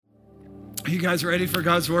You guys ready for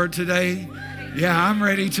God's word today? Yeah, I'm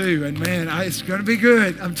ready too. And man, it's going to be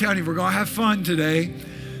good. I'm telling you, we're going to have fun today.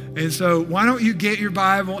 And so why don't you get your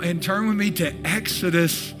Bible and turn with me to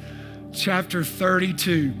Exodus chapter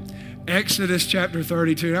 32. Exodus chapter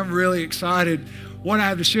 32. And I'm really excited what I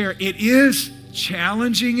have to share. It is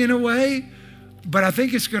challenging in a way, but I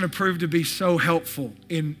think it's going to prove to be so helpful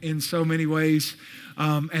in so many ways.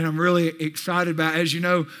 And I'm really excited about it. As you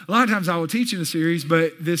know, a lot of times I will teach in a series,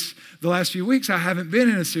 but the last few weeks I haven't been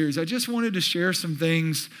in a series. I just wanted to share some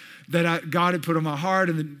things that God had put on my heart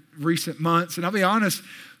in the recent months. And I'll be honest,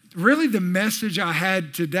 really the message I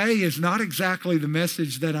had today is not exactly the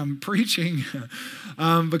message that I'm preaching.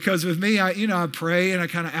 Because with me, I pray and I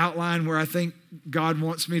kind of outline where I think God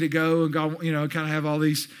wants me to go, and God, kind of have all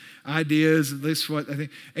these ideas, this what I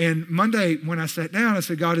think. And Monday when I sat down, I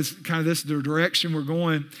said, God, is kind of this the direction we're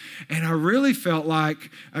going. And I really felt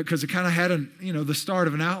like, because I kind of had the start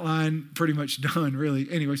of an outline pretty much done, really.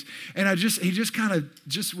 Anyways, and we just kind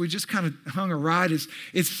of hung a ride.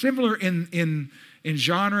 It's similar in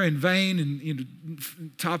genre and vein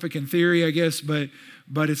and topic and theory, I guess, but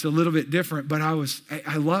it's a little bit different. But I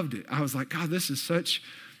loved it. I was like, God, this is such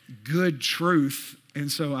good truth. And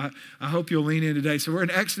so I hope you'll lean in today. So we're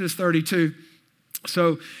in Exodus 32.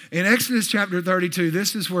 So in Exodus chapter 32,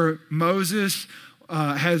 this is where Moses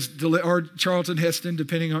or Charlton Heston,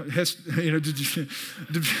 depending on,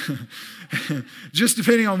 just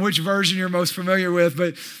depending on which version you're most familiar with.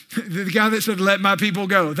 But the guy that said, let my people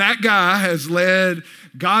go, that guy has led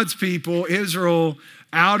God's people, Israel,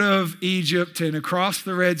 out of Egypt and across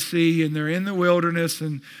the Red Sea, and they're in the wilderness.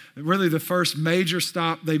 And really the first major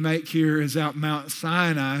stop they make here is out Mount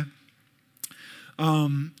Sinai.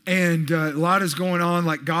 And a lot is going on.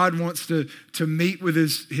 Like God wants to meet with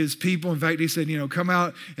his people. In fact, he said, come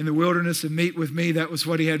out in the wilderness and meet with me. That was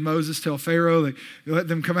what he had Moses tell Pharaoh. Let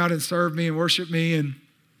them come out and serve me and worship me.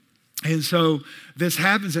 And so this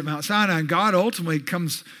happens at Mount Sinai, and God ultimately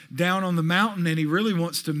comes down on the mountain, and he really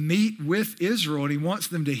wants to meet with Israel, and he wants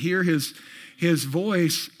them to hear his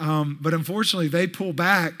voice. But unfortunately, they pull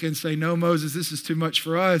back and say, no, Moses, this is too much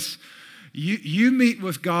for us. You meet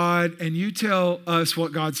with God, and you tell us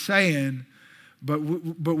what God's saying, but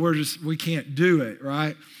we can't do it,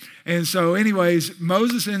 right? And so anyways,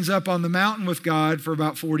 Moses ends up on the mountain with God for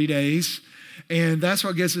about 40 days. And that's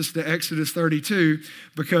what gets us to Exodus 32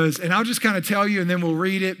 and I'll just kind of tell you and then we'll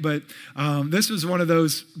read it. But this was one of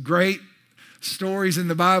those great stories in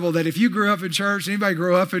the Bible that if you grew up in church, anybody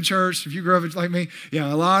grew up in church? If you grew up like me,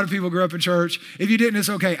 yeah, a lot of people grew up in church. If you didn't, it's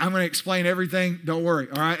okay. I'm going to explain everything. Don't worry,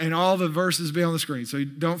 all right? And all the verses be on the screen. So you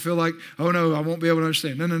don't feel like, oh no, I won't be able to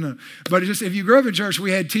understand. No. But if you grew up in church,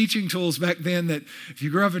 we had teaching tools back then that if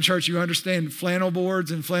you grew up in church, you understand flannel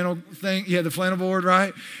boards and flannel thing. Yeah, the flannel board,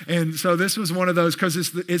 right? And so this was one of those, because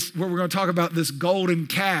it's where we're going to talk about this golden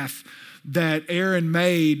calf that Aaron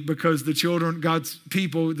made because God's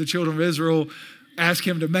people, the children of Israel, asked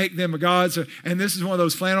him to make them a god. So, and this is one of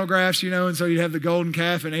those flannel graphs, and so you'd have the golden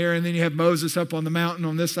calf and Aaron, and then you have Moses up on the mountain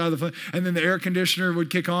on this side of the flannel, and then the air conditioner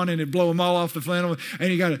would kick on and it'd blow them all off the flannel,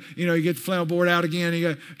 and you got to, you get the flannel board out again, you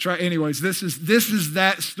got to try. Anyways, this is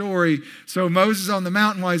that story. So Moses on the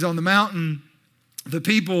mountain, while he's on the mountain, the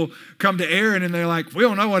people come to Aaron and they're like, we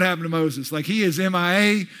don't know what happened to Moses. Like, he is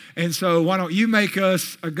MIA. And so why don't you make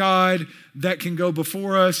us a God that can go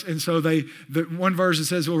before us? And so one verse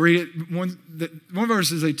says, we'll read it. One verse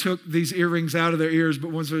says they took these earrings out of their ears,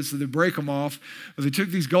 but one verse says they break them off. But they took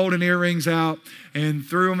these golden earrings out and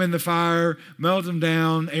threw them in the fire, melted them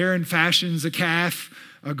down. Aaron fashions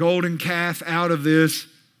a golden calf out of this,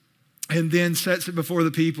 and then sets it before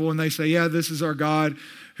the people. And they say, yeah, this is our God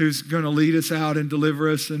who's going to lead us out and deliver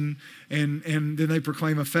us. And then they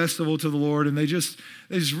proclaim a festival to the Lord. And they just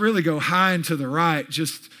really go high and to the right,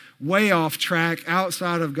 just way off track,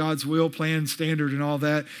 outside of God's will, plan, standard, and all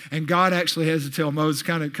that. And God actually has to tell Moses,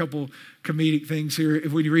 kind of a couple comedic things here.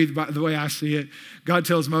 If we read the way I see it, God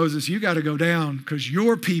tells Moses, you got to go down because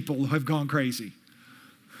your people have gone crazy.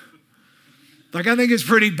 Like, I think it's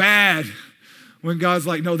pretty bad when God's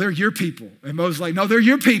like, no, they're your people. And Moses is like, no, they're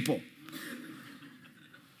your people.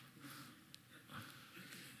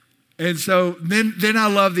 And so then I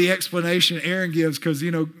love the explanation Aaron gives, because,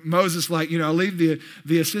 Moses, I leave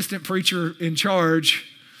the assistant preacher in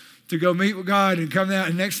charge to go meet with God and come down.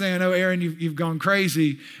 And next thing I know, Aaron, you've gone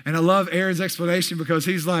crazy. And I love Aaron's explanation because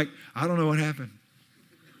he's like, I don't know what happened.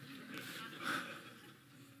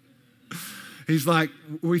 He's like,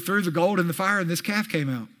 we threw the gold in the fire and this calf came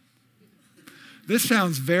out. This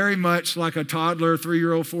sounds very much like a toddler,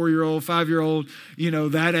 3-year-old, 4-year-old, 5-year-old,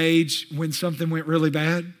 that age when something went really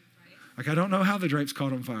bad. Like, I don't know how the drapes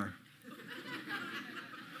caught on fire.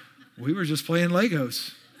 We were just playing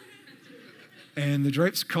Legos. And the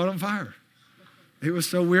drapes caught on fire. It was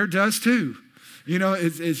so weird to us too. You know,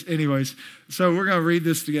 anyways. So we're going to read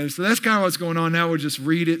this together. So that's kind of what's going on now. We'll just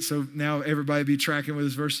read it. So now everybody be tracking with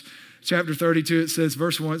us. Verse chapter 32, it says,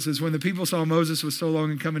 verse 1, it says, when the people saw Moses was so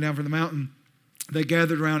long in coming down from the mountain, they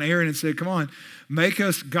gathered around Aaron and said, come on, make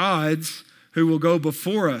us gods who will go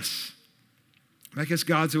before us. Make us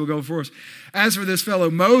gods who will go before us. As for this fellow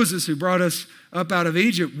Moses who brought us up out of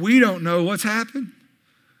Egypt, we don't know what's happened.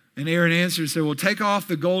 And Aaron answered and said, well, take off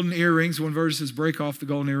the golden earrings. One verse says, break off the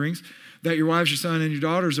golden earrings that your wives, your son, and your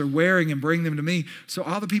daughters are wearing, and bring them to me. So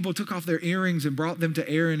all the people took off their earrings and brought them to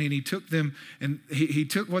Aaron, and he took them, and he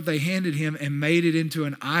took what they handed him and made it into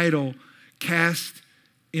an idol cast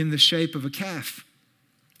in the shape of a calf,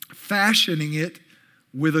 fashioning it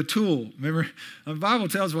with a tool. Remember, the Bible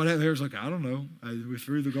tells what happened. There was like, I don't know. We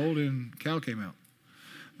threw the gold in, cow came out.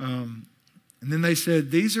 And then they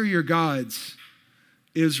said, these are your gods,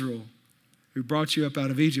 Israel, who brought you up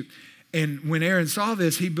out of Egypt. And when Aaron saw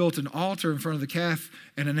this, he built an altar in front of the calf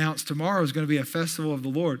and announced tomorrow is going to be a festival of the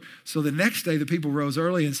Lord. So the next day, the people rose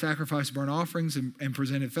early and sacrificed burnt offerings and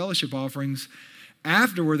presented fellowship offerings.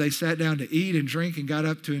 Afterward, they sat down to eat and drink and got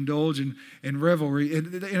up to indulge in revelry.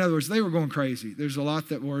 In other words, they were going crazy. There's a lot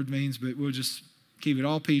that word means, but we'll just keep it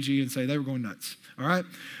all PG and say they were going nuts. All right?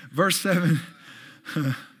 Verse 7.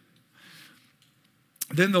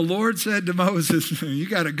 Then the Lord said to Moses, you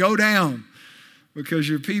got to go down, because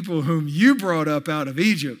your people whom you brought up out of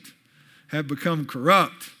Egypt have become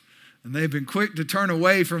corrupt, and they've been quick to turn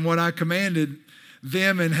away from what I commanded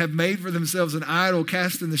them and have made for themselves an idol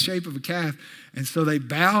cast in the shape of a calf. And so they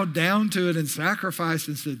bowed down to it and sacrificed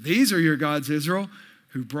and said, these are your gods, Israel,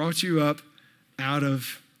 who brought you up out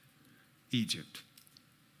of Egypt.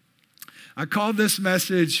 I called this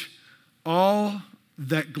message, All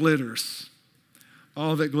That Glitters.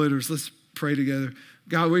 All that glitters. Let's pray together.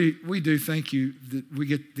 God, we do thank you that we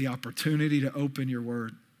get the opportunity to open your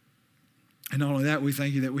word. And not only that, we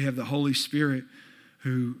thank you that we have the Holy Spirit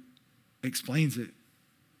who explains it,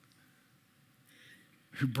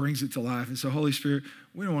 who brings it to life. And so, Holy Spirit,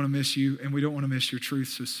 we don't want to miss you, and we don't want to miss your truth.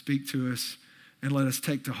 So speak to us and let us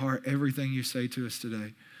take to heart everything you say to us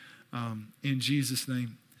today. In Jesus'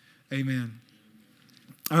 name, amen.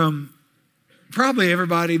 Probably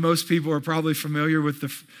everybody, most people are probably familiar with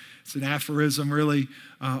it's an aphorism really.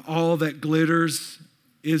 All that glitters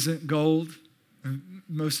isn't gold. And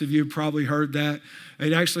most of you probably heard that.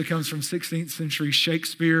 It actually comes from 16th century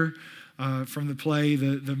Shakespeare, from the play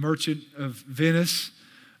The Merchant of Venice.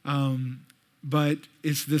 But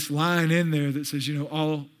it's this line in there that says,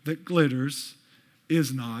 all that glitters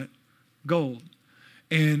is not gold.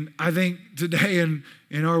 And I think today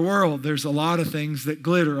in our world, there's a lot of things that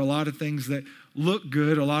glitter, a lot of things that look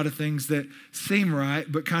good, a lot of things that seem right,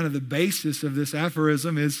 but kind of the basis of this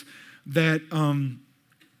aphorism is that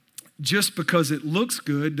just because it looks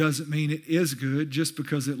good doesn't mean it is good. Just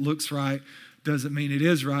because it looks right doesn't mean it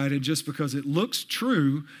is right. And just because it looks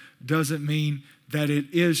true doesn't mean that it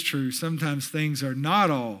is true. Sometimes things are not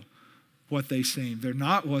all what they seem. They're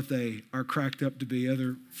not what they are cracked up to be.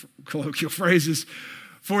 Other colloquial phrases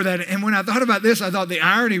for that. And when I thought about this, I thought the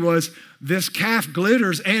irony was this calf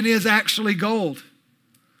glitters and is actually gold.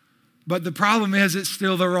 But the problem is it's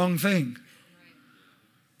still the wrong thing.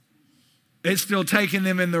 It's still taking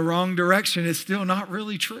them in the wrong direction. It's still not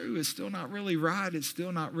really true. It's still not really right. It's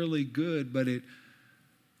still not really good, but it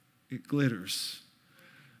glitters.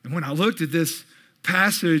 And when I looked at this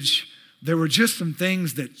passage, there were just some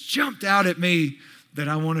things that jumped out at me that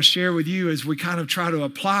I want to share with you as we kind of try to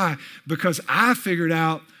apply, because I figured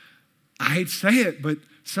out, I hate to say it, but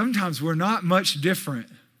sometimes we're not much different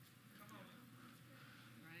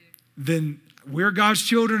than we're God's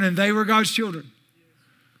children and they were God's children.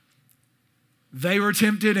 They were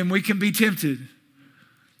tempted and we can be tempted.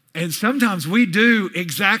 And sometimes we do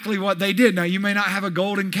exactly what they did. Now, you may not have a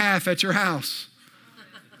golden calf at your house.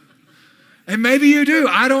 And maybe you do.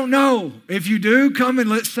 I don't know. If you do, come and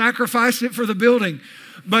let's sacrifice it for the building.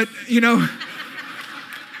 But,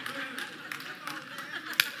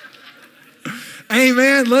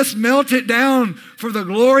 amen. Let's melt it down for the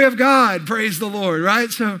glory of God. Praise the Lord, right?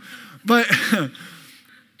 So,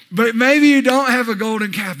 but maybe you don't have a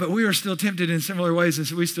golden calf, but we are still tempted in similar ways, and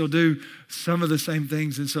so we still do some of the same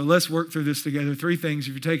things. And so let's work through this together. 3 things.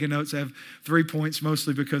 If you're taking notes, I have 3 points,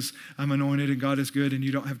 mostly because I'm anointed and God is good and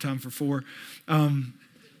you don't have time for 4.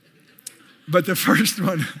 But the first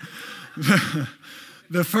one,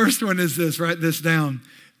 the first one is this. Write this down.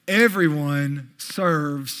 Everyone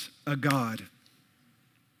serves a God.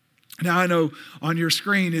 Now, I know on your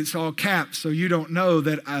screen it's all caps, so you don't know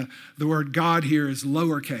that the word God here is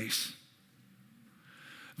lowercase.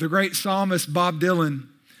 The great psalmist Bob Dylan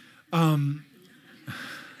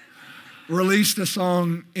released a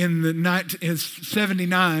song in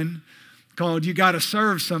 79 called You Gotta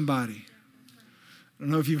Serve Somebody. I don't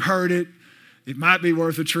know if you've heard it. It might be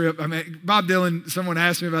worth a trip. I mean, Bob Dylan, someone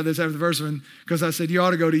asked me about this after the first one because I said, you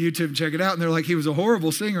ought to go to YouTube and check it out. And they're like, he was a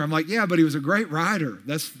horrible singer. I'm like, yeah, but he was a great writer.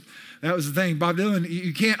 That was the thing. Bob Dylan,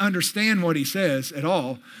 you can't understand what he says at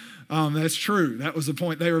all. That's true. That was the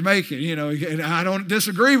point they were making, and I don't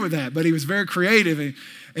disagree with that, but he was very creative.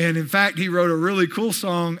 And in fact, he wrote a really cool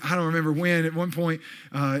song, I don't remember when, at one point,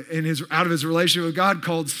 out of his relationship with God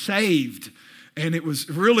called Saved. And it was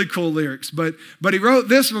really cool lyrics. But he wrote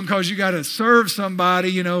this one because you got to serve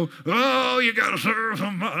somebody, Oh, you got to serve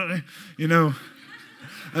somebody,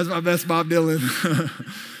 That's my best Bob Dylan.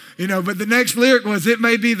 But the next lyric was, it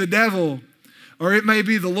may be the devil or it may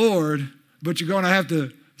be the Lord, but you're going to have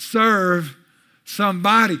to serve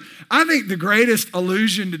somebody. I think the greatest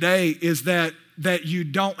illusion today is that you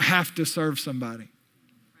don't have to serve somebody.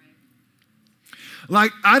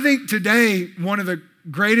 Like, I think today, one of the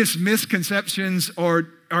greatest misconceptions or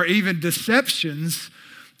even deceptions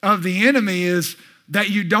of the enemy is that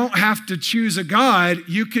you don't have to choose a God,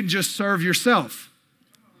 you can just serve yourself.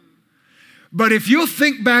 But if you'll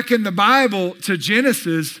think back in the Bible to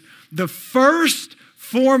Genesis, the first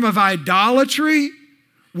form of idolatry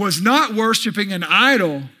was not worshiping an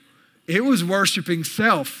idol, it was worshiping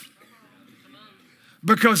self.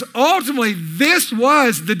 Because ultimately, this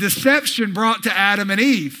was the deception brought to Adam and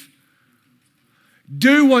Eve.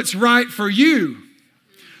 Do what's right for you.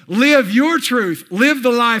 Live your truth. Live the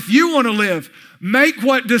life you want to live. Make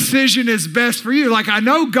what decision is best for you. Like, I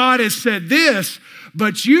know God has said this,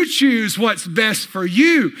 but you choose what's best for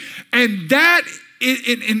you. And that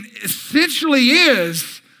essentially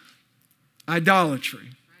is idolatry.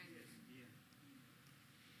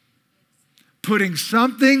 Putting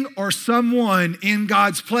something or someone in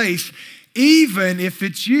God's place, even if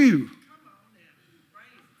it's you.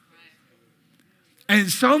 And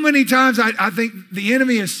so many times I think the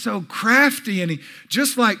enemy is so crafty, and he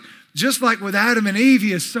just like with Adam and Eve,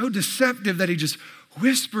 he is so deceptive that he just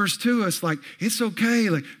whispers to us like, it's okay,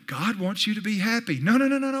 like God wants you to be happy. No,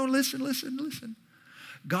 listen.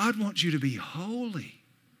 God wants you to be holy.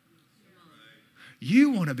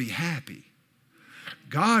 You want to be happy.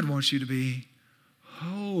 God wants you to be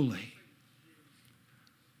holy.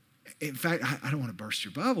 In fact, I don't want to burst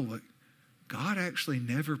your bubble, but God actually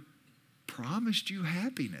never promised you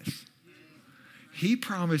happiness. He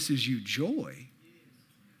promises you joy.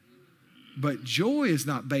 But joy is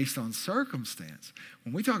not based on circumstance.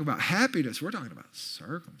 When we talk about happiness, we're talking about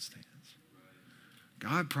circumstance.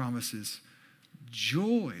 God promises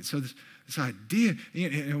joy. So this idea,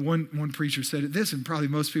 and one preacher said it this, and probably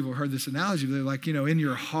most people have heard this analogy, they're like, in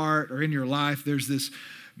your heart or in your life, there's this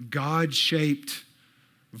God-shaped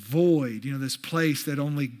void, this place that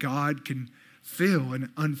only God can fill. And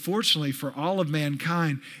unfortunately for all of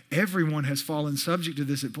mankind, everyone has fallen subject to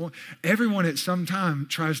this at point. Everyone at some time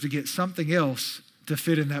tries to get something else to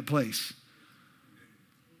fit in that place.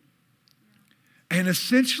 And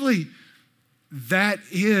essentially, that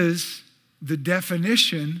is the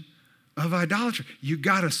definition of idolatry. You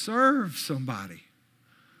got to serve somebody.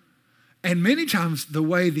 And many times the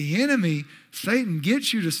way the enemy, Satan,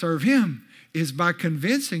 gets you to serve him is by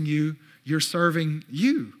convincing you you're serving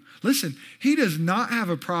you. Listen, he does not have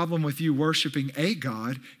a problem with you worshiping a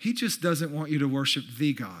God. He just doesn't want you to worship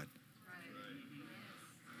the God.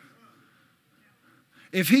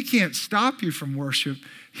 If he can't stop you from worship,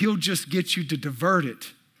 he'll just get you to divert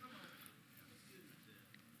it.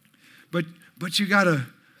 But you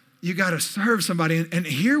gotta serve somebody. And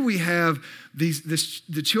here we have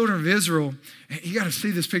the children of Israel. You got to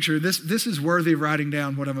see this picture. This is worthy of writing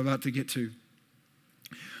down what I'm about to get to.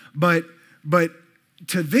 But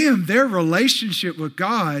to them, their relationship with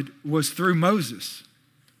God was through Moses.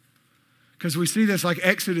 Because we see this like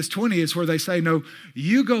Exodus 20 is where they say, no,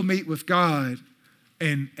 you go meet with God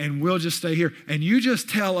and we'll just stay here. And you just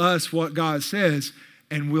tell us what God says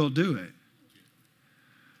and we'll do it.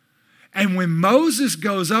 And when Moses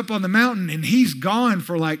goes up on the mountain and he's gone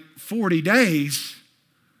for like 40 days,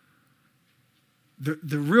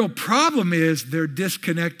 the real problem is they're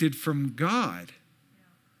disconnected from God.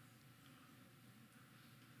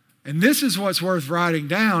 And this is what's worth writing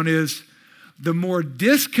down is the more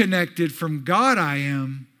disconnected from God I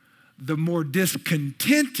am, the more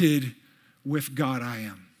discontented with God I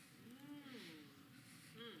am.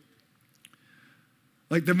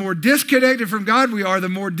 Like the more disconnected from God we are, the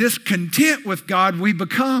more discontent with God we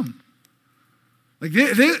become. Like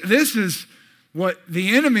this is what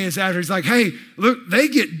the enemy is after. He's like, hey, look, they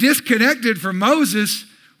get disconnected from Moses,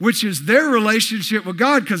 which is their relationship with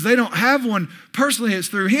God, because they don't have one personally. It's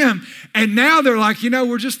through him. And now they're like,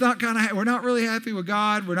 we're just not we're not really happy with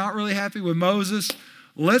God. We're not really happy with Moses.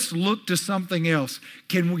 Let's look to something else.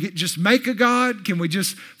 Can we just make a God? Can we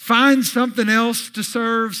just find something else to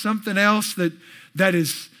serve? Something else that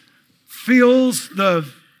fills the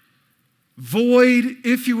void,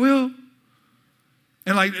 if you will?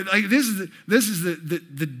 And like this is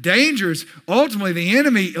the dangers. Ultimately, the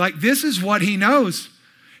enemy, like this is what he knows.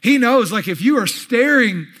 He knows, like if you are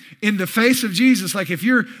staring in the face of Jesus, like if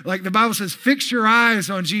you're, like the Bible says, fix your eyes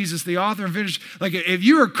on Jesus, the author and finisher. Like if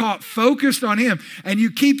you are caught focused on him and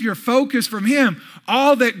you keep your focus from him,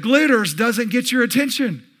 all that glitters doesn't get your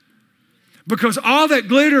attention. Because all that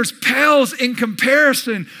glitters pales in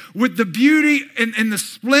comparison with the beauty and the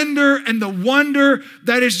splendor and the wonder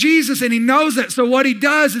that is Jesus. And he knows that. So what he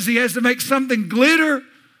does is he has to make something glitter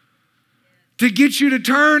to get you to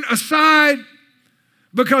turn aside.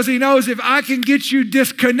 Because he knows if I can get you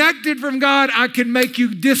disconnected from God, I can make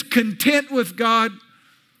you discontent with God.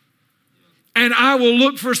 And I will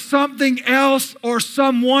look for something else or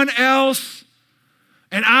someone else.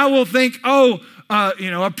 And I will think, a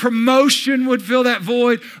promotion would fill that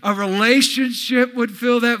void. A relationship would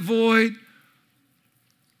fill that void.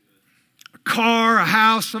 A car, a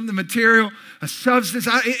house, something material, a substance,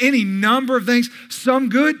 any number of things. Some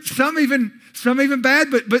good, some even bad,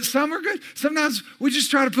 but some are good. Sometimes we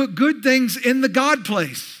just try to put good things in the God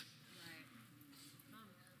place.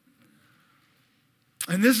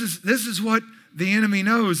 And this is what the enemy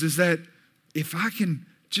knows, is that if I can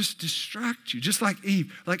just distract you, just like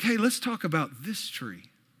Eve, like, hey, let's talk about this tree.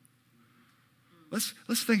 Let's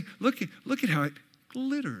think, look at how it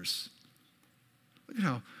glitters. Look at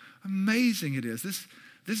how amazing it is. This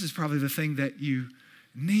is probably the thing that you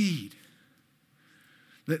need.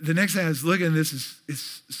 The next thing I was looking at, this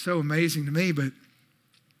is so amazing to me, but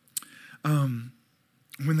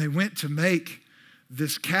when they went to make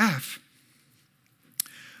this calf,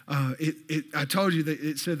 I told you that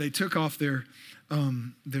it said they took off their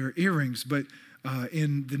earrings, but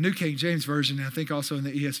in the New King James Version, and I think also in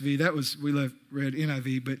the ESV, we read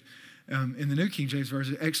NIV, but in the New King James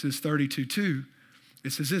Version, Exodus 32:2,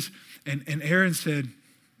 it says this, and Aaron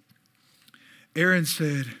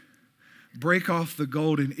said, break off the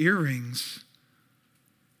golden earrings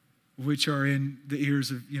which are in the ears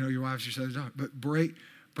of your wives, your sons, but break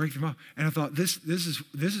them off. And I thought this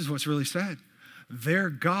is what's really sad. Their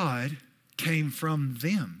God came from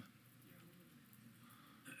them.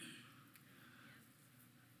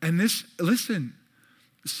 And listen,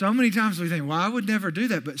 so many times we think, well, I would never do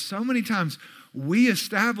that, but so many times we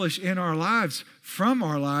establish in our lives, from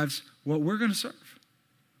our lives, what we're going to serve.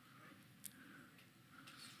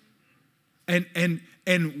 And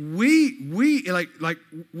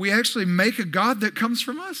we actually make a God that comes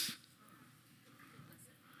from us.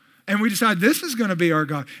 And we decide this is going to be our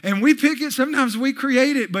God. And we pick it. Sometimes we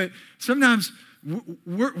create it, but sometimes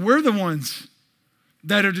we're the ones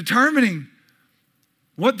that are determining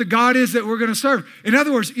what the God is that we're going to serve. In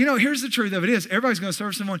other words, here's the truth of it is, everybody's going to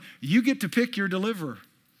serve someone. You get to pick your deliverer.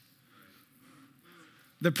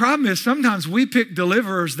 The problem is sometimes we pick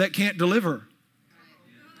deliverers that can't deliver.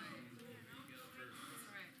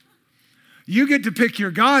 You get to pick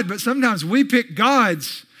your God, but sometimes we pick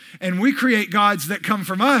gods and we create gods that come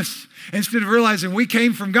from us instead of realizing we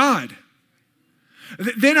came from God.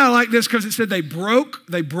 Then I like this because it said they broke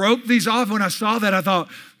these off. When I saw that, I thought,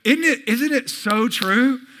 isn't it so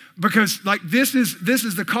true? Because this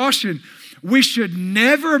is the caution. We should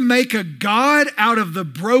never make a God out of the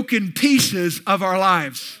broken pieces of our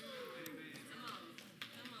lives.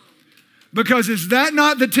 Because is that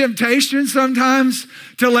not the temptation sometimes,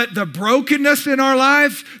 to let the brokenness in our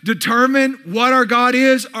life determine what our God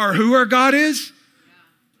is or who our God is?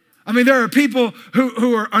 I mean, there are people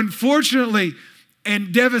who are unfortunately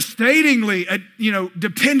and devastatingly,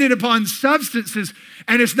 dependent upon substances.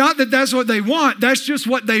 And it's not that that's what they want. That's just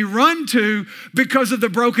what they run to because of the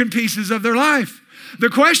broken pieces of their life. The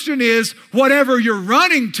question is, whatever you're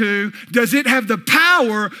running to, does it have the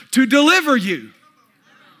power to deliver you?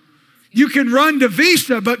 You can run to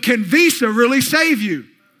Visa, but can Visa really save you?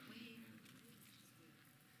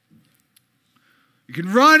 You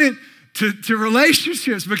can run it to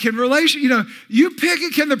relationships, but can you pick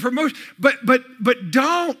it, can the promotion, but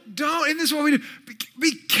don't, and this is what we do,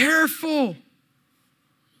 be careful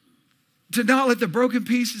to not let the broken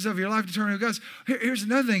pieces of your life determine who God is. Here's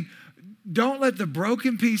another thing. Don't let the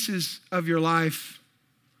broken pieces of your life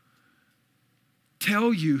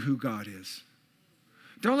tell you who God is.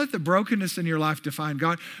 Don't let the brokenness in your life define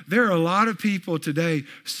God. There are a lot of people today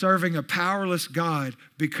serving a powerless God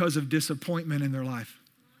because of disappointment in their life.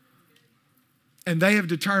 And they have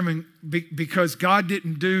determined because God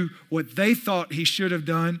didn't do what they thought he should have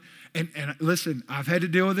done. And listen, I've had to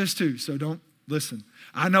deal with this too, so don't listen.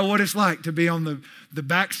 I know what it's like to be on the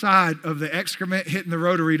backside of the excrement hitting the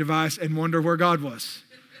rotary device and wonder where God was.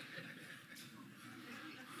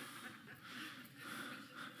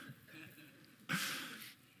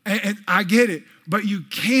 And I get it, but you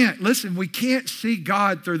can't, listen, we can't see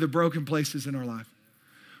God through the broken places in our life.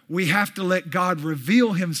 We have to let God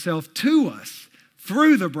reveal himself to us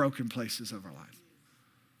through the broken places of our life.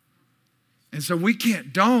 And so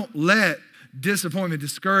don't let disappointment,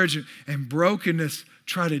 discouragement, and brokenness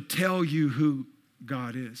try to tell you who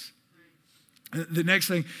God is. The next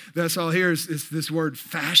thing that I saw here is this word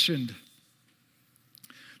fashioned.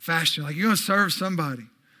 Fashioned, like you're going to serve somebody.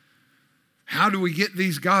 How do we get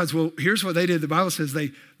these gods? Well, here's what they did. The Bible says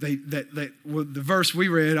the verse we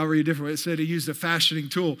read, I'll read a different way. It said he used a fashioning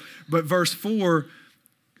tool. But verse 4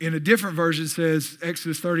 in a different version says,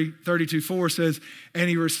 Exodus 32:4 says, and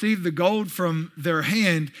he received the gold from their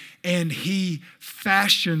hand and he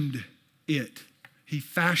fashioned it. He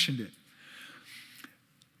fashioned it.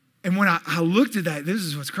 And when I looked at that, this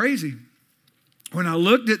is what's crazy. When I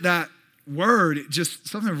looked at that word, it just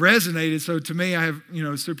something resonated. So to me, I have,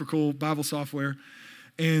 super cool Bible software.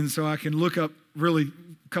 And so I can look up really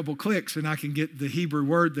a couple clicks and I can get the Hebrew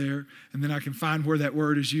word there. And then I can find where that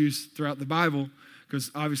word is used throughout the Bible.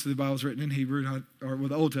 Because obviously the Bible's written in Hebrew,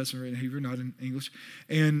 the Old Testament written in Hebrew, not in English.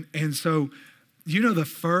 And so, the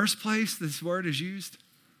first place this word is used?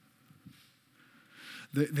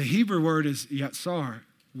 The Hebrew word is yatsar,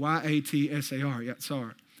 Y-A-T-S-A-R,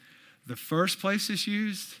 yatsar. The first place it's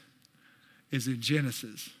used is in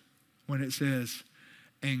Genesis when it says,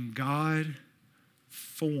 and God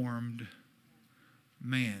formed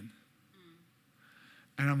man.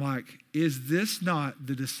 And I'm like, is this not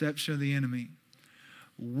the deception of the enemy?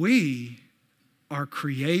 We are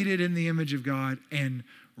created in the image of God and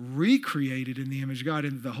recreated in the image of God,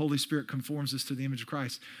 and the Holy Spirit conforms us to the image of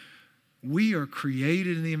Christ. We are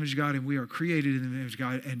created in the image of God and we are created in the image of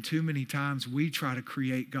God, and too many times we try to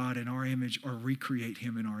create God in our image or recreate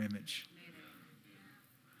him in our image.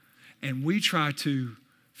 And we try to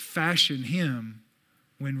fashion him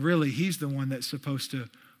when really he's the one that's supposed to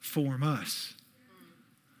form us.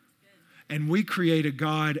 And we create a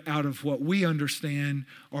God out of what we understand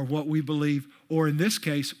or what we believe, or in this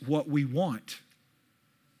case, what we want.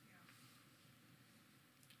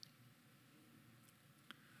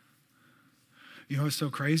 You know what's so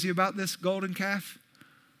crazy about this golden calf?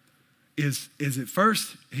 Is at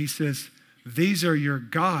first he says, these are your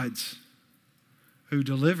gods who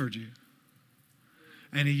delivered you.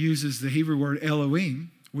 And he uses the Hebrew word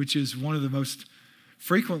Elohim, which is one of the most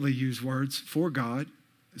frequently used words for God,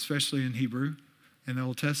 especially in Hebrew in the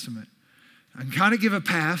Old Testament. I can kind of give a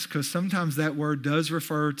pass because sometimes that word does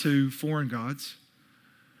refer to foreign gods.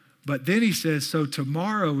 But then he says, so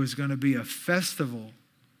tomorrow is going to be a festival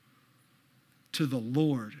to the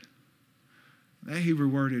Lord. That Hebrew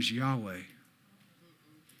word is Yahweh.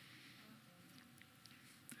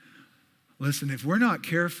 Listen, if we're not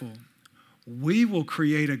careful, we will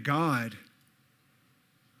create a God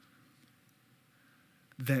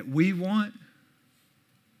that we want.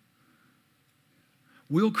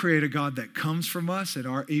 We'll create a God that comes from us at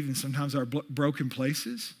even sometimes our broken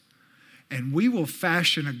places. And we will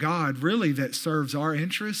fashion a God really that serves our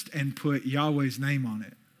interest and put Yahweh's name on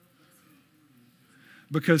it.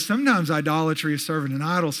 Because sometimes idolatry is serving an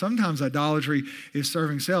idol. Sometimes idolatry is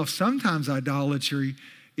serving self. Sometimes idolatry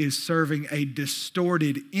is serving a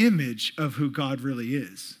distorted image of who God really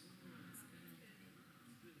is.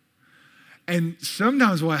 And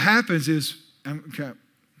sometimes what happens is, I'm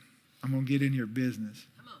going to get in your business,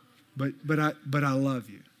 but I love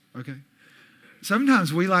you, okay?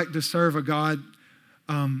 Sometimes we like to serve a God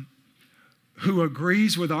who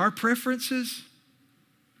agrees with our preferences.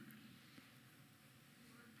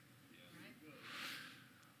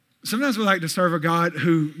 Sometimes we like to serve a God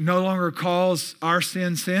who no longer calls our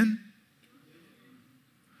sin sin,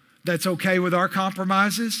 that's okay with our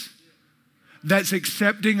compromises, that's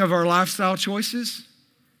accepting of our lifestyle choices.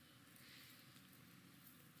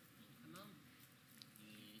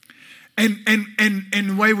 And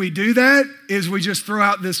the way we do that is we just throw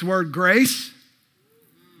out this word grace.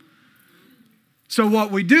 So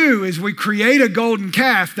what we do is we create a golden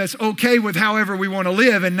calf that's okay with however we want to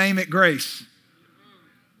live and name it grace.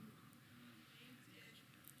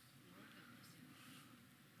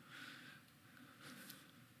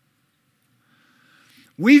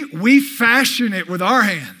 We fashion it with our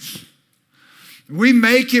hands. We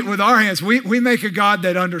make it with our hands. We make a God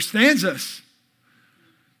that understands us,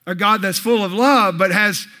 a God that's full of love but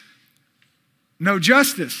has no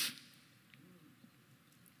justice,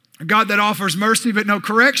 a God that offers mercy but no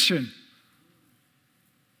correction.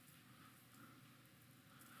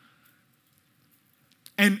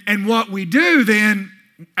 And what we do then,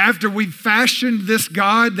 after we've fashioned this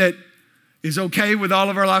God that is okay with all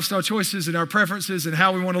of our lifestyle choices and our preferences and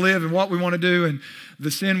how we want to live and what we want to do and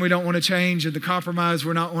the sin we don't want to change and the compromise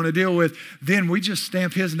we don't want to deal with, then we just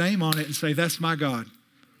stamp his name on it and say, that's my God.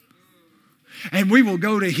 And we will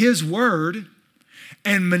go to his word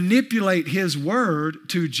and manipulate his word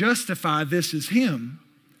to justify this is him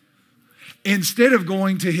instead of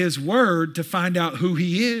going to his word to find out who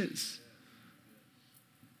he is.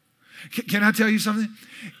 Can I tell you something?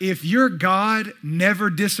 If your God never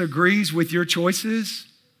disagrees with your choices,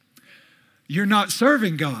 you're not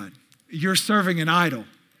serving God. You're serving an idol.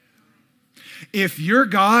 If your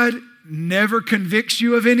God never convicts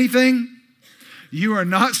you of anything, you are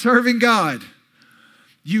not serving God.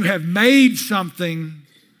 You have made something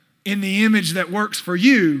in the image that works for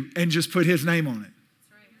you and just put his name on it.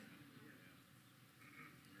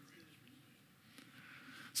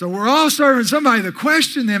 So we're all serving somebody. The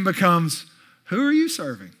question then becomes, who are you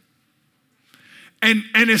serving? And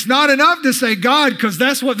it's not enough to say God, because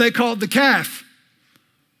that's what they called the calf.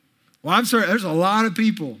 Well, I'm sorry, there's a lot of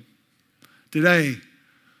people today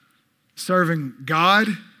serving God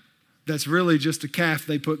that's really just a calf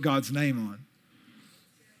they put God's name on.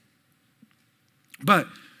 But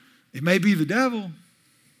it may be the devil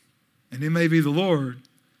and it may be the Lord,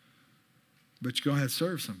 but you're going to have to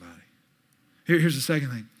serve somebody. Here's the second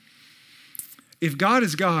thing. If God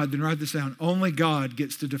is God, then write this down. Only God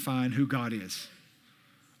gets to define who God is.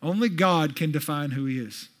 Only God can define who he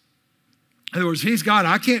is. In other words, he's God.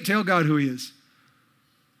 I can't tell God who he is.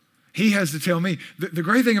 He has to tell me. The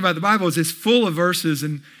great thing about the Bible is it's full of verses,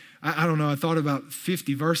 and I don't know, I thought about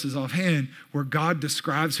 50 verses offhand where God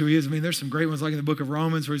describes who he is. I mean, there's some great ones like in the book of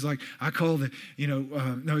Romans where he's like, I call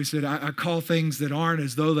he said, I call things that aren't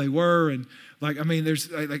as though they were. And like, I mean,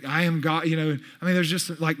 there's like, I am God, there's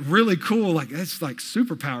just like really cool, like that's like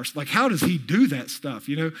superpowers. Like, how does he do that stuff,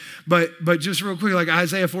 But just real quick, like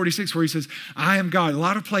Isaiah 46 where he says, I am God. A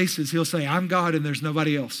lot of places he'll say, I'm God and there's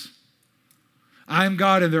nobody else. I am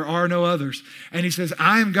God and there are no others. And he says,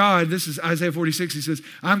 I am God. This is Isaiah 46. He says,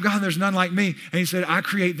 I'm God and there's none like me. And he said, I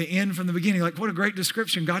create the end from the beginning. Like, what a great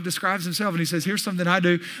description. God describes himself. And he says, here's something I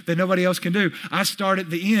do that nobody else can do. I start at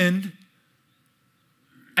the end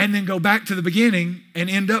and then go back to the beginning and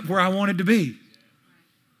end up where I wanted to be.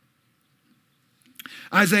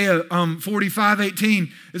 Isaiah 45:18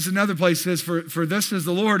 is another place that says, for this is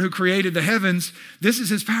the Lord who created the heavens. This is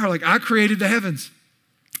his power. Like, I created the heavens.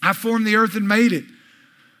 I formed the earth and made it.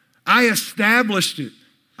 I established it.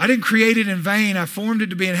 I didn't create it in vain. I formed it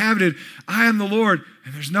to be inhabited. I am the Lord,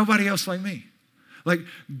 and there's nobody else like me. Like,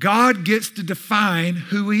 God gets to define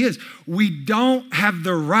who he is. We don't have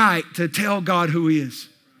the right to tell God who he is.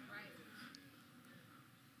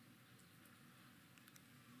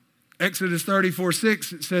 Exodus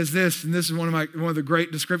 34:6, it says this, and this is one of the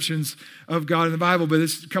great descriptions of God in the Bible, but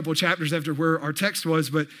it's a couple of chapters after where our text was.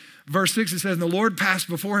 But verse 6, it says, and the Lord passed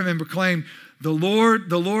before him and proclaimed, the Lord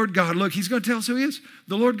God. Look, he's going to tell us who he is.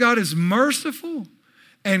 The Lord God is merciful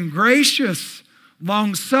and gracious,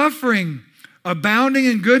 long-suffering, abounding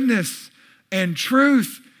in goodness and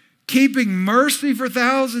truth, keeping mercy for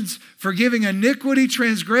thousands, forgiving iniquity,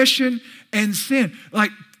 transgression, and sin. Like,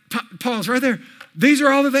 pause right there. These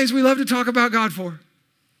are all the things we love to talk about God for.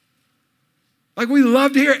 Like, we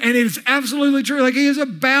love to hear it, and it is absolutely true. Like, he is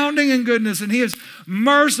abounding in goodness, and he is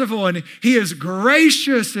merciful, and he is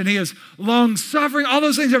gracious, and he is long-suffering. All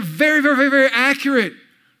those things are very, very, very, very accurate.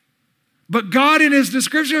 But God, in his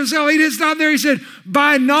description of himself, he didn't stop there. He said,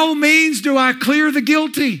 by no means do I clear the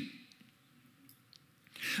guilty.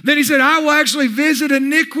 Then he said, I will actually visit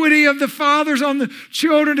iniquity of the fathers on the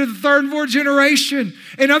children to the third and fourth generation.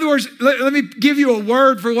 In other words, let me give you a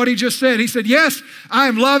word for what he just said. He said, yes, I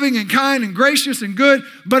am loving and kind and gracious and good,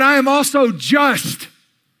 but I am also just.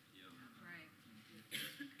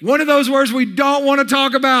 One of those words we don't want to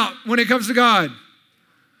talk about when it comes to God.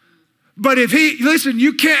 But listen,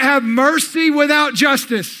 you can't have mercy without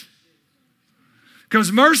justice. Because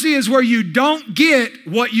mercy is where you don't get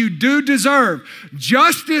what you do deserve.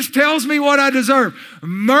 Justice tells me what I deserve.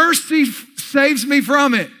 Mercy saves me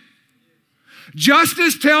from it.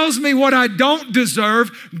 Justice tells me what I don't deserve.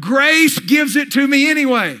 Grace gives it to me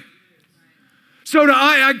anyway. So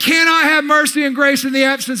I cannot have mercy and grace in the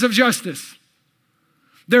absence of justice.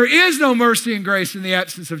 There is no mercy and grace in the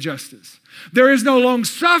absence of justice. There is no long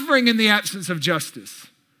suffering in the absence of justice.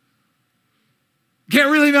 Can't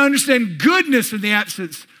really understand goodness in the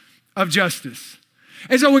absence of justice.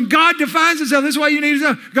 And so when God defines himself, this is why you need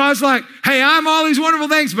to know. God's like, hey, I'm all these wonderful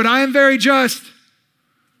things, but I am very just.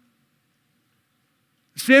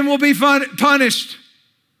 Sin will be punished.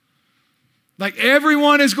 Like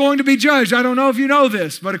everyone is going to be judged. I don't know if you know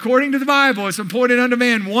this, but according to the Bible, it's appointed unto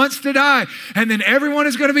man once to die, and then everyone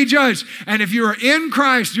is going to be judged. And if you are in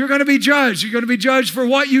Christ, you're going to be judged. You're going to be judged for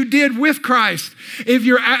what you did with Christ. If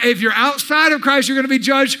you're outside of Christ, you're going to be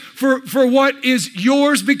judged for what is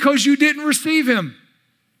yours because you didn't receive him.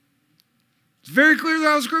 It's very clear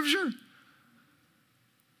throughout Scripture.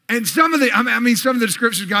 And some of the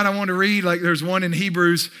scriptures, God, I want to read, like there's one in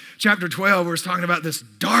Hebrews chapter 12 where it's talking about this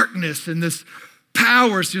darkness and this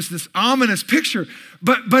power. It's just this ominous picture.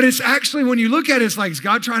 But it's actually, when you look at it, it's like, is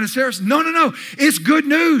God trying to say us? No. It's good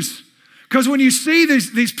news. Because when you see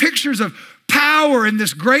these pictures of power and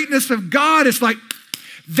this greatness of God, it's like,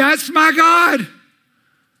 that's my God.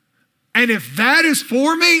 And if that is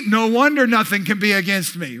for me, no wonder nothing can be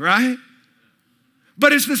against me, right?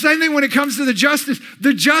 But it's the same thing when it comes to the justice.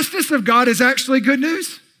 The justice of God is actually good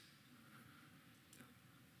news.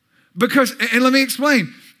 Because, and let me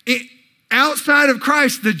explain, outside of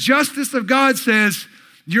Christ, the justice of God says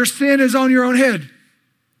your sin is on your own head.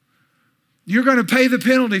 You're going to pay the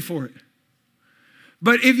penalty for it.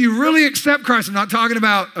 But if you really accept Christ, I'm not talking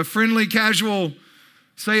about a friendly, casual,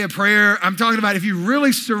 say a prayer. I'm talking about if you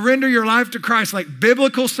really surrender your life to Christ, like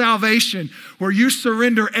biblical salvation, where you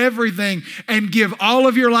surrender everything and give all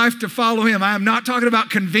of your life to follow him. I am not talking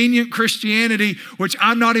about convenient Christianity, which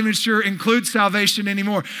I'm not even sure includes salvation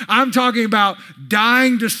anymore. I'm talking about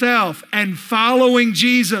dying to self and following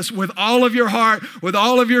Jesus with all of your heart, with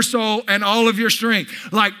all of your soul, and all of your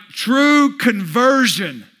strength. Like true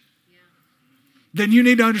conversion. Then you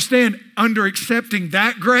need to understand, under accepting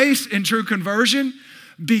that grace and true conversion,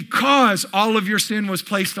 because all of your sin was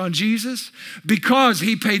placed on Jesus, because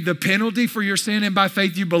he paid the penalty for your sin and by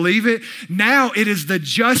faith you believe it, now it is the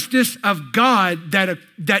justice of God that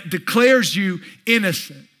declares you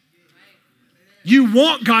innocent. You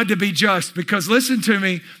want God to be just because, listen to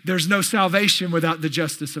me, there's no salvation without the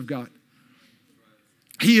justice of God.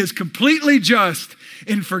 He is completely just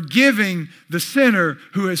in forgiving the sinner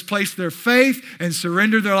who has placed their faith and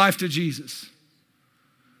surrendered their life to Jesus.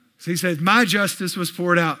 So he says, my justice was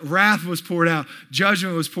poured out, wrath was poured out,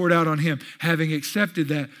 judgment was poured out on him. Having accepted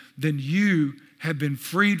that, then you have been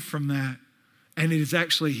freed from that. And it is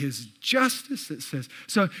actually his justice that says.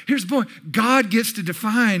 So here's the point. God gets to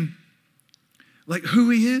define like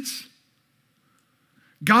who he is.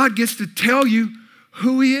 God gets to tell you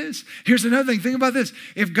who he is. Here's another thing. Think about this.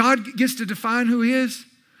 If God gets to define who he is,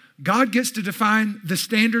 God gets to define the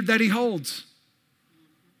standard that he holds.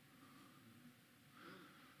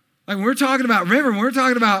 Like when we're talking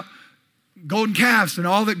about golden calves and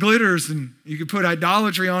all that glitters, and you could put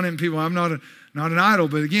idolatry on it, and people, I'm not an idol,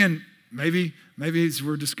 but again, maybe as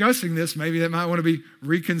we're discussing this, maybe that might want to be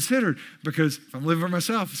reconsidered, because if I'm living for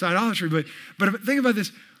myself, it's idolatry. But think about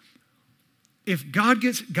this. If God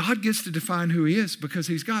gets to define who he is because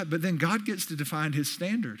he's God, but then God gets to define his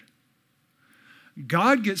standard.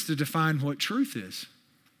 God gets to define what truth is.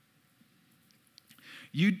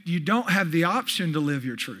 You don't have the option to live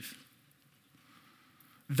your truth.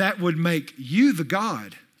 That would make you the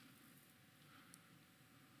God.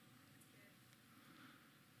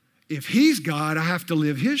 If he's God, I have to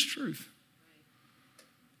live his truth.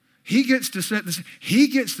 He gets to set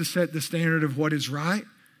the standard of what is right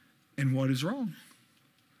and what is wrong.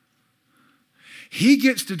 He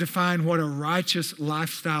gets to define what a righteous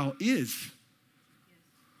lifestyle is.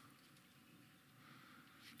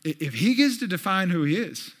 If he gets to define who he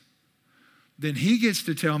is, then he gets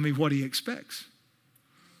to tell me what he expects.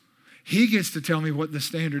 He gets to tell me what the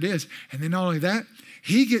standard is. And then not only that,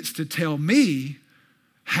 he gets to tell me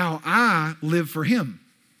how I live for him.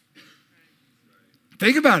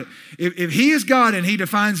 Think about it. If he is God and he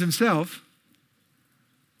defines himself,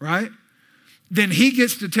 right? Then he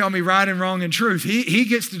gets to tell me right and wrong and truth. He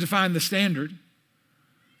gets to define the standard.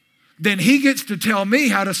 Then he gets to tell me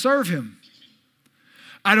how to serve him.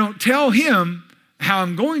 I don't tell him how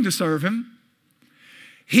I'm going to serve him.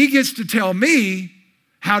 He gets to tell me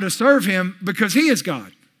how to serve him because he is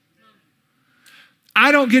God.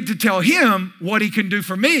 I don't get to tell him what he can do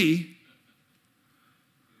for me.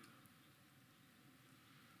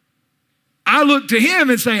 I look to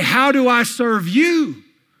him and say, how do I serve you?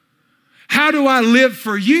 How do I live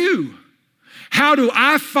for you? How do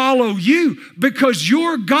I follow you? Because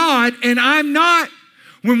you're God and I'm not.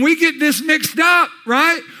 When we get this mixed up,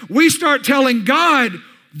 right, we start telling God,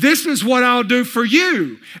 this is what I'll do for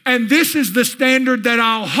you. And this is the standard that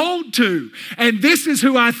I'll hold to. And this is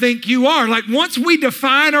who I think you are. Like once we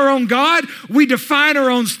define our own God, we define our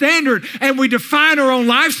own standard and we define our own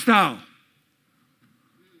lifestyle.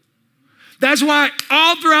 That's why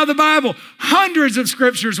all throughout the Bible, hundreds of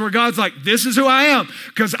scriptures where God's like, this is who I am.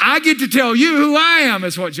 Because I get to tell you who I am,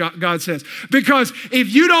 is what God says. Because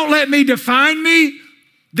if you don't let me define me,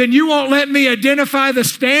 then you won't let me identify the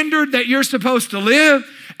standard that you're supposed to live,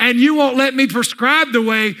 and you won't let me prescribe the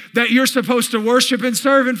way that you're supposed to worship and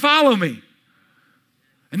serve and follow me.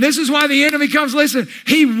 And this is why the enemy comes. Listen,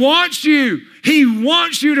 he wants you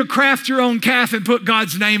to craft your own calf and put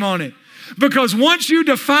God's name on it. Because once you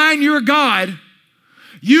define your God,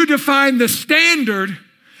 you define the standard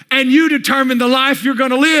and you determine the life you're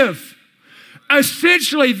going to live.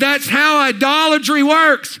 Essentially, that's how idolatry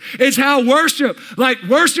works. It's how worship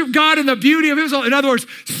God in the beauty of His. In other words,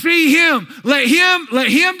 see Him. Let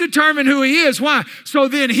Him determine who He is. Why? So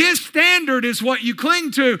then His standard is what you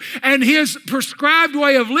cling to, and His prescribed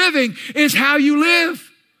way of living is how you live.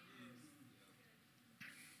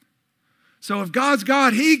 So if God's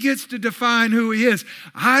God, He gets to define who He is.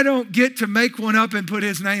 I don't get to make one up and put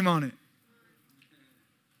His name on it.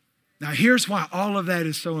 Now here's why all of that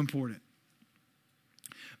is so important.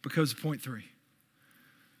 Because of point 3.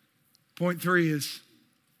 Point 3 is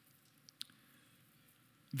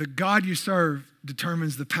the God you serve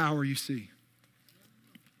determines the power you see.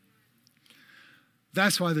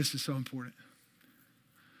 That's why this is so important.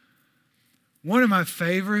 One of my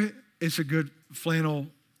favorite, it's a good flannel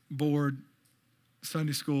board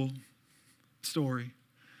Sunday school story.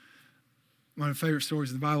 One of my favorite stories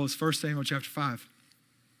in the Bible is 1 Samuel chapter 5.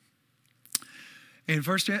 In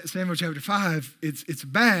 1 Samuel chapter 5, it's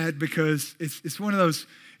bad because it's one of those,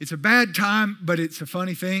 it's a bad time, but it's a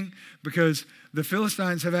funny thing because the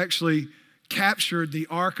Philistines have actually captured the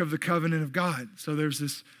Ark of the Covenant of God. So there's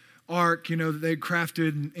this ark, that they crafted,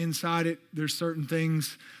 and inside it there's certain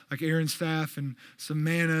things like Aaron's staff and some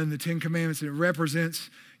manna and the 10 Commandments, and it represents,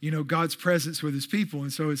 God's presence with His people.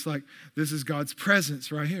 And so it's like, this is God's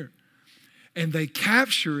presence right here. And they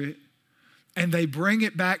capture it, and they bring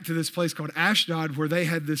it back to this place called Ashdod, where they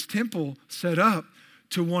had this temple set up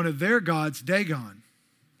to one of their gods, Dagon.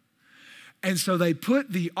 And so they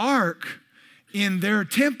put the ark in their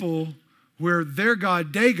temple where their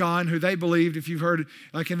god Dagon, who they believed, if you've heard,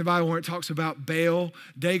 like in the Bible where it talks about Baal,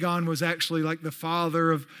 Dagon was actually like the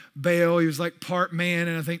father of Baal. He was like part man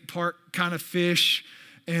and I think part kind of fish.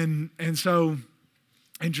 And so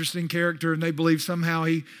interesting character, and they believe somehow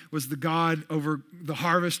he was the god over the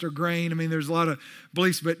harvest or grain. I mean, there's a lot of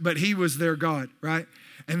beliefs, but he was their god, right?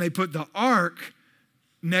 And they put the ark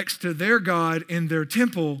next to their god in their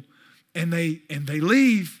temple, and they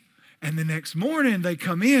leave, and the next morning they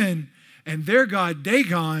come in, and their god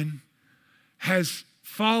Dagon has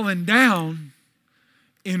fallen down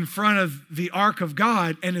in front of the ark of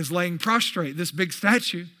God and is laying prostrate. This big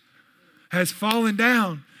statue has fallen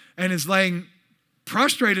down and is laying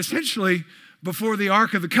prostrate essentially before the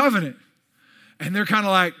Ark of the Covenant. And they're kind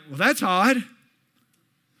of like, well, that's odd.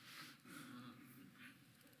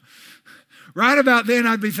 Right about then,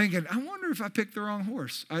 I'd be thinking, I wonder if I picked the wrong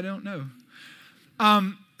horse. I don't know.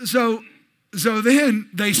 So then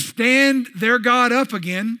they stand their God up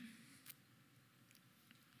again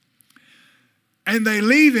and they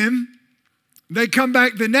leave him. They come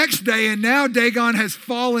back the next day, and now Dagon has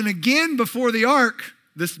fallen again before the ark,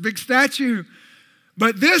 this big statue.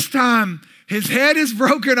 But this time, his head is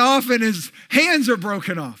broken off and his hands are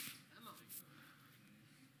broken off.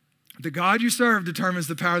 The God you serve determines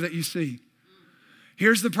the power that you see.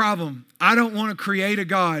 Here's the problem. I don't want to create a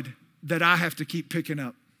God that I have to keep picking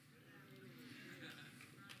up.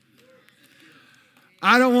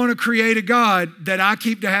 I don't want to create a God that I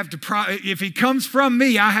keep to have to, if he comes from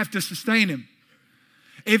me, I have to sustain him.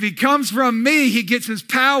 If he comes from me, he gets his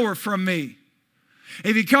power from me.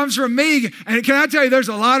 If he comes from me, and can I tell you, there's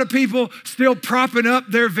a lot of people still propping up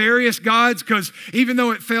their various gods because even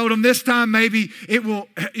though it failed them this time, maybe it will,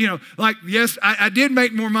 yes, I did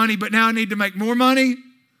make more money, but now I need to make more money.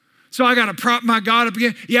 So I got to prop my God up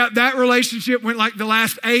again. Yeah, that relationship went like the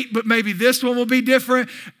last 8, but maybe this one will be different.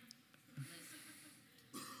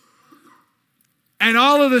 And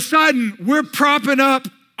all of a sudden, we're propping up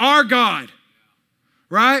our God,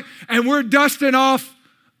 right? And we're dusting off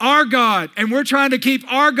our God, and we're trying to keep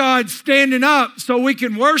our God standing up so we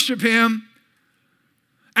can worship him.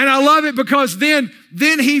 And I love it because then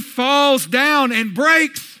he falls down and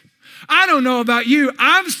breaks. I don't know about you.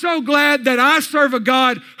 I'm so glad that I serve a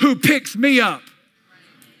God who picks me up,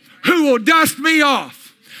 who will dust me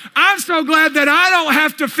off, I'm so glad that I don't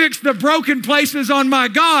have to fix the broken places on my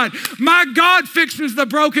God. My God fixes the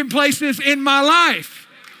broken places in my life.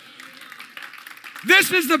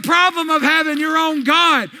 This is the problem of having your own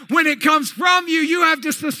God. When it comes from you, you have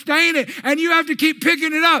to sustain it, and you have to keep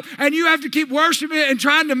picking it up, and you have to keep worshiping it and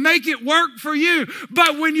trying to make it work for you.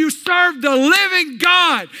 But when you serve the living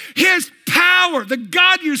God, His power, the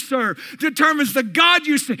God you serve, determines the God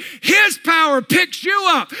you see. His power picks you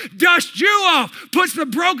up, dusts you off, puts the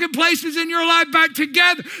broken places in your life back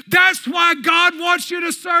together. That's why God wants you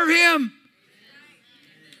to serve Him.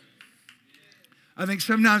 I think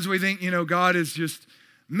sometimes we think, God is just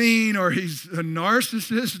mean, or He's a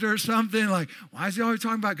narcissist or something. Like, why is He always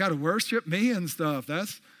talking about God to worship me and stuff?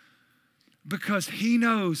 That's because He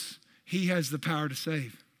knows He has the power to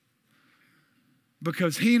save.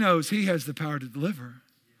 Because He knows He has the power to deliver.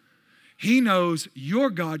 He knows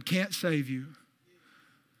your God can't save you.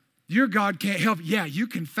 Your God can't help. Yeah, you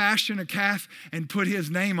can fashion a calf and put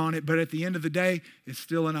His name on it, but at the end of the day, it's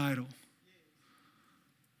still an idol.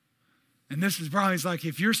 And this is probably like,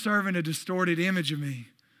 if you're serving a distorted image of me,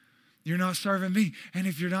 you're not serving me. And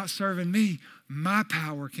if you're not serving me, my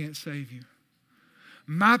power can't save you.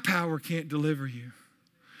 My power can't deliver you.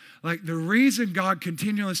 Like, the reason God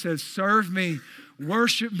continually says, serve me,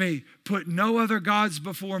 worship me, put no other gods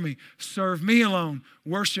before me, serve me alone,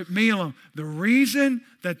 worship me alone. The reason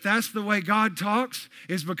that that's the way God talks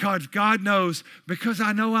is because God knows, because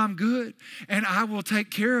I know I'm good and I will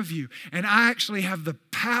take care of you. And I actually have the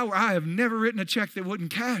power. I have never written a check that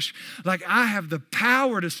wouldn't cash. Like, I have the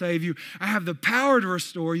power to save you. I have the power to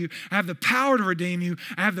restore you. I have the power to redeem you.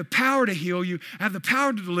 I have the power to heal you. I have the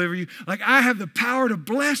power to deliver you. Like, I have the power to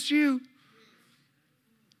bless you.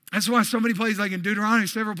 That's why so many places, like in Deuteronomy,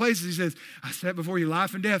 several places, He says, I set before you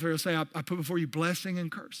life and death. Or He'll say, I put before you blessing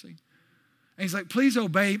and cursing. And He's like, please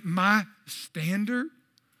obey my standard.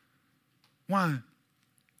 Why?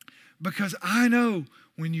 Because I know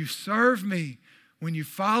when you serve me, when you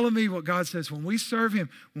follow me, what God says, when we serve Him,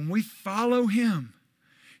 when we follow Him,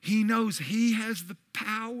 He knows He has the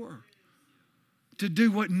power to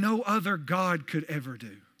do what no other God could ever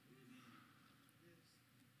do.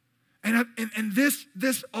 And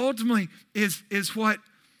this ultimately is what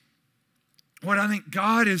I think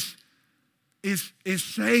God is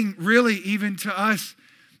saying, really, even to us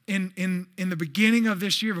in the beginning of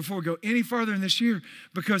this year, before we go any farther in this year,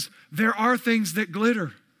 because there are things that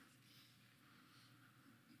glitter.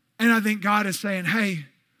 And I think God is saying, hey,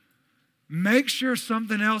 make sure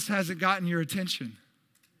something else hasn't gotten your attention.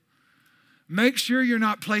 Make sure you're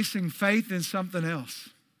not placing faith in something else.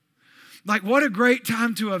 Like, what a great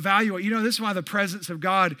time to evaluate. This is why the presence of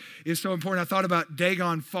God is so important. I thought about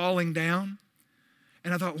Dagon falling down.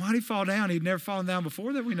 And I thought, why did he fall down? He'd never fallen down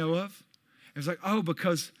before that we know of. It was like,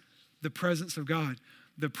 because the presence of God.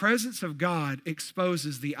 The presence of God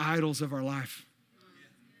exposes the idols of our life.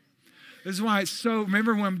 This is why it's so,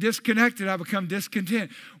 remember, when I'm disconnected, I become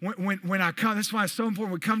discontent. When I come, this is why it's so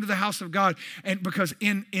important. We come to the house of God, and because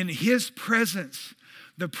in His presence,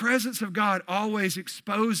 the presence of God always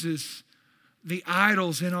exposes the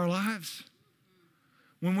idols in our lives.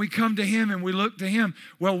 When we come to Him and we look to Him,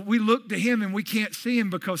 we look to Him and we can't see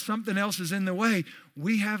Him because something else is in the way.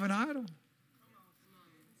 We have an idol.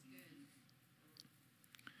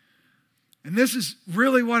 And this is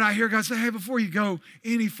really what I hear God say, hey, before you go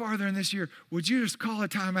any farther in this year, would you just call a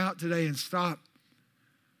time out today and stop?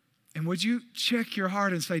 And would you check your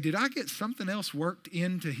heart and say, did I get something else worked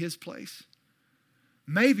into His place?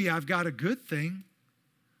 Maybe I've got a good thing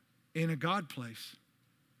in a God place.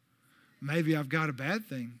 Maybe I've got a bad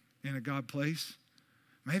thing in a God place.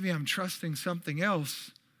 Maybe I'm trusting something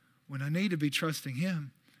else when I need to be trusting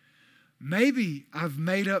Him. Maybe I've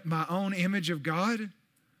made up my own image of God,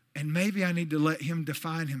 and maybe I need to let Him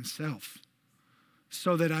define Himself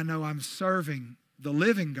so that I know I'm serving the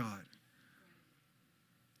living God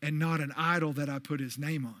and not an idol that I put His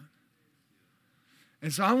name on.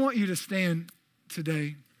 And so I want you to stand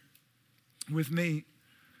today with me,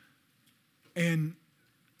 and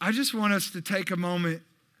I just want us to take a moment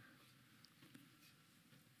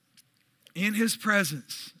in His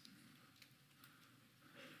presence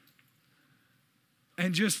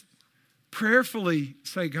and just prayerfully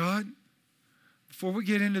say, God, before we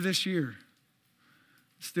get into this year,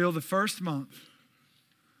 still the first month,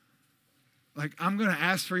 like, I'm going to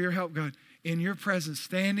ask for your help, God. In your presence,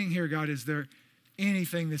 standing here, God, is there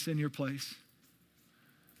anything that's in your place?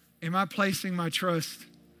 Am I placing my trust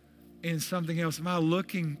in something else? Am I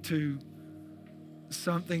looking to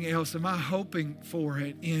something else? Am I hoping for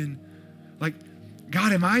it in, like,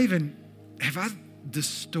 God, have I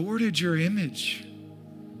distorted your image?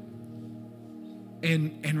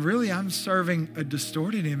 And really, I'm serving a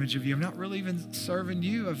distorted image of you. I'm not really even serving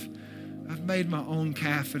you. I've made my own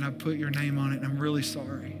calf and I've put your name on it, and I'm really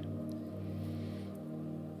sorry.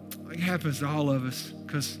 It happens to all of us,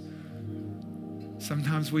 because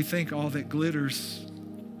sometimes we think all that glitters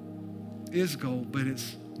is gold, but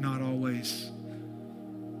it's not always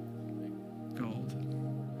gold.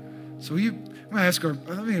 So let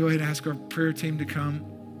me go ahead and ask our prayer team to come.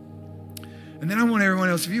 And then I want everyone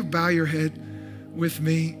else, if you bow your head with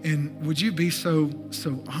me, and would you be so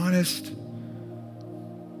honest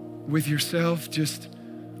with yourself? Just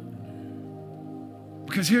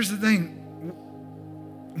because here's the thing,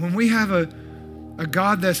 when we have a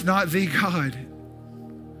God that's not the God,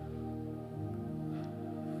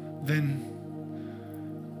 then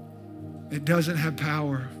it doesn't have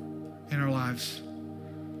power in our lives.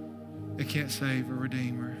 It can't save or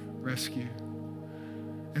redeem or rescue.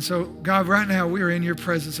 And so, God, right now we are in your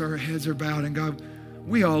presence. Our heads are bowed. And God,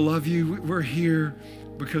 we all love you. We're here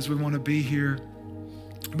because we want to be here.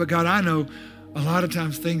 But God, I know a lot of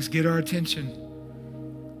times things get our attention.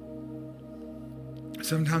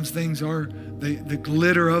 Sometimes things are the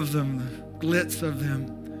glitter of them, the glitz of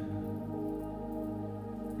them.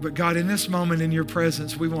 But God, in this moment in your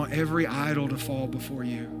presence, we want every idol to fall before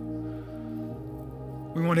you.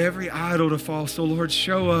 We want every idol to fall. So Lord,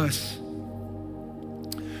 show us,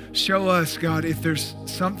 God, if there's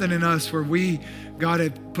something in us where we, God,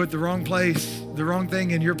 have put the wrong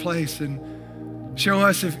thing in your place. And show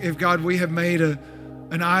us if God, we have made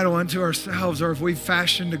an idol unto ourselves, or if we've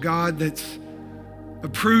fashioned a God that's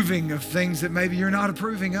approving of things that maybe you're not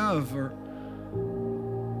approving of. Or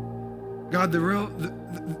God,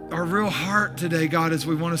 our real heart today, God, is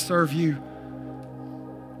we want to serve you.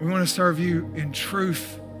 We want to serve you in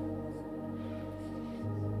truth.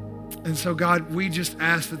 And so, God, we just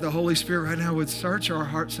ask that the Holy Spirit right now would search our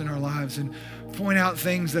hearts and our lives and point out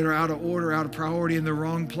things that are out of order, out of priority, in the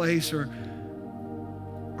wrong place, or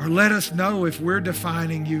let us know if we're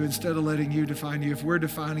defining you instead of letting you define you, if we're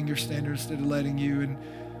defining your standards instead of letting you, and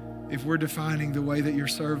if we're defining the way that you're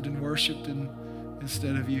served and worshiped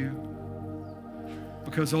instead of you.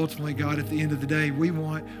 Because ultimately, God, at the end of the day, we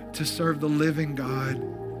want to serve the living God.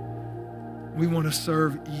 We want to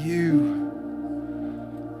serve you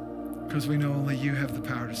because we know only you have the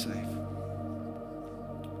power to save.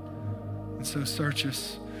 And so search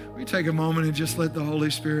us. We take a moment and just let the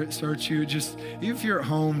Holy Spirit search you. Just, even if you're at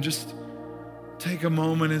home, just take a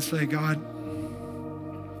moment and say, God,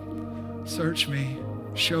 search me,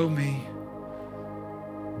 show me.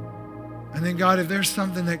 And then, God, if there's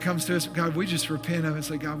something that comes to us, God, we just repent of it and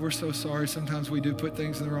say, God, we're so sorry. Sometimes we do put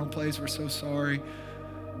things in the wrong place. We're so sorry.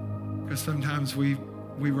 Because sometimes we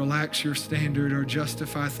relax your standard or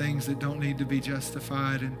justify things that don't need to be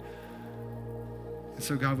justified. And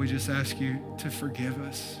so, God, we just ask you to forgive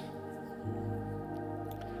us.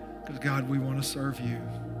 Because, God, we want to serve you.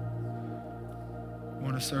 We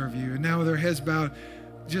want to serve you. And now with our heads bowed,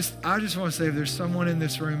 I just want to say, if there's someone in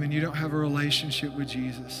this room and you don't have a relationship with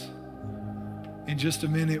Jesus, in just a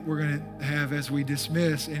minute, we're going to have, as we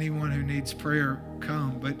dismiss, anyone who needs prayer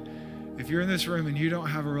come. But if you're in this room and you don't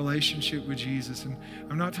have a relationship with Jesus, and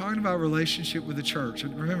I'm not talking about a relationship with the church.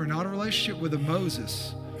 Remember, not a relationship with a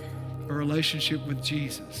Moses, a relationship with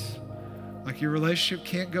Jesus. Like, your relationship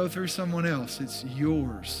can't go through someone else. It's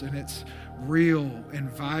yours, and it's real and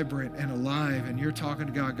vibrant and alive, and you're talking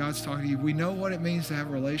to God. God's talking to you. We know what it means to have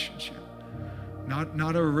a relationship.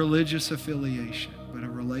 Not a religious affiliation, but a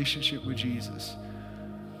relationship with Jesus.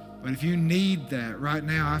 But if you need that right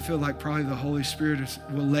now, I feel like probably the Holy Spirit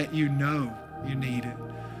will let you know you need it.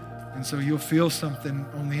 And so you'll feel something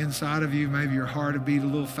on the inside of you. Maybe your heart will beat a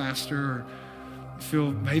little faster, or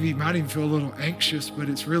maybe you might even feel a little anxious, but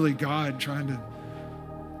it's really God trying to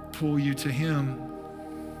pull you to Him.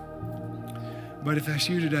 But if that's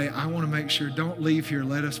you today, I want to make sure, don't leave here.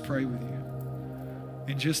 Let us pray with you.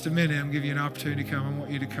 In just a minute, I'm going to give you an opportunity to come. I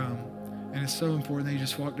want you to come. And it's so important that you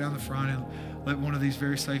just walk down the front and let one of these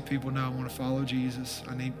very safe people know, I want to follow Jesus.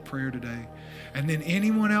 I need prayer today. And then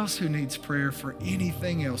anyone else who needs prayer for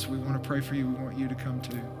anything else, we want to pray for you. We want you to come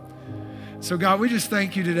too. So God, we just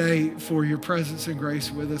thank you today for your presence and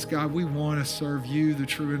grace with us. God, we want to serve you, the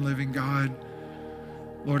true and living God.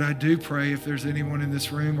 Lord, I do pray if there's anyone in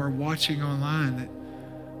this room or watching online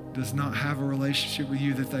that does not have a relationship with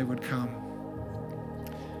you, that they would come,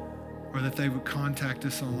 or that they would contact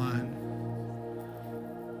us online.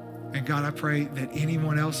 And God, I pray that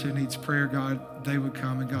anyone else who needs prayer, God, they would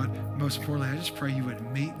come. And God, most importantly, I just pray you would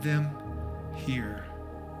meet them here.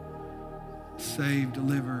 Save,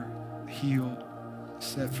 deliver, heal,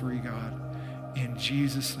 set free, God, in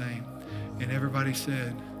Jesus' name. And everybody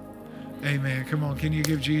said, Amen. Come on, can you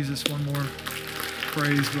give Jesus one more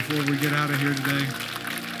praise before we get out of here today?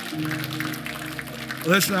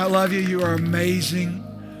 Listen, I love you. You are amazing.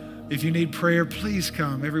 If you need prayer, please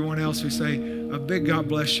come. Everyone else, we say a big God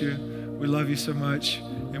bless you. We love you so much,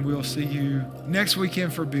 and we'll see you next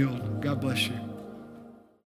weekend for Build. God bless you.